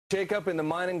Shake-up in the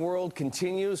mining world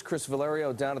continues. Chris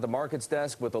Valerio down at the markets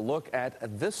desk with a look at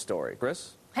this story.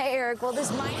 Chris? Hey, Eric. Well,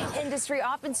 this mining industry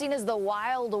often seen as the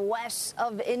Wild West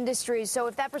of industries. So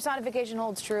if that personification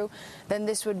holds true, then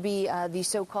this would be the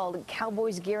so-called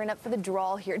cowboys gearing up for the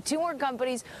draw here. Two more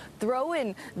companies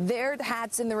throwing their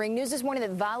hats in the ring. News this morning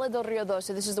that Vale del Rio Doce,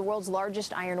 this is the world's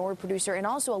largest iron ore producer, and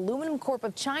also Aluminum Corp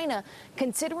of China,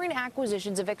 considering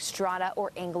acquisitions of Xstrata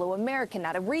or Anglo American.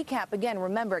 Now, to recap, again,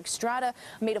 remember, Xstrata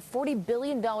made a $40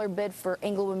 billion bid for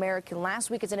Anglo American last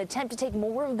week as an attempt to take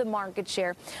more of the market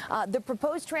share. The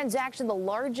proposed transaction, the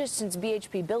largest since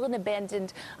BHP built and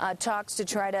abandoned talks to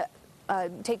try to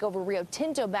take over Rio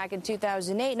Tinto back in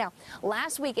 2008. Now,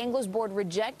 last week, Anglo's board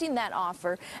rejecting that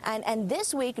offer, and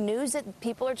this week, news that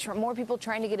more people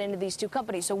trying to get into these two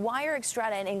companies. So why are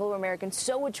Xstrata and Anglo American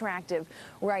so attractive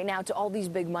right now to all these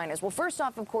big miners? Well, first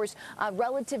off, of course,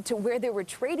 relative to where they were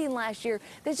trading last year,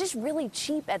 they're just really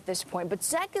cheap at this point. But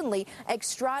secondly,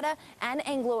 Xstrata and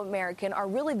Anglo American are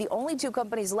really the only two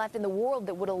companies left in the world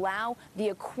that would allow the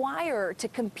acquirer to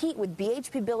compete with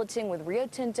BHP Billiton, with Rio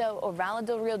Tinto, or Vale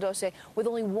del Rio Doce, with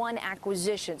only one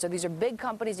acquisition. So these are big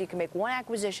companies. You can make one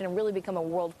acquisition and really become a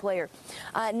world player.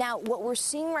 Now, what we're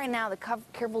seeing right now, the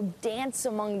careful dance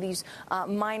among these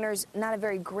miners, not a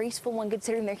very graceful one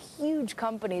considering they're huge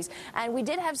companies. And we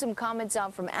did have some comments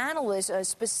out from analysts,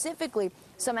 specifically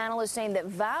some analysts saying that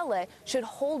Vale should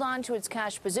hold on to its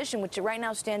cash position, which right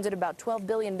now stands at about $12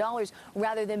 billion,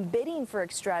 rather than bidding for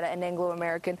Xstrata and Anglo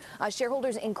American.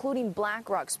 Shareholders, including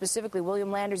BlackRock, specifically William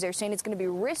Landers, they're saying it's going to be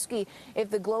risky if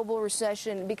the global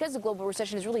recession, because the global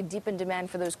recession is really deep in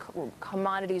demand for those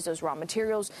commodities, those raw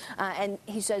materials. And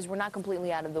he says we're not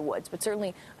completely out of the woods, but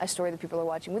certainly a story that people are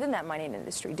watching within that mining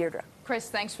industry. Deirdre.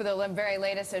 Chris, thanks for the very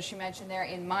latest, as she mentioned there,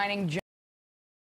 in mining.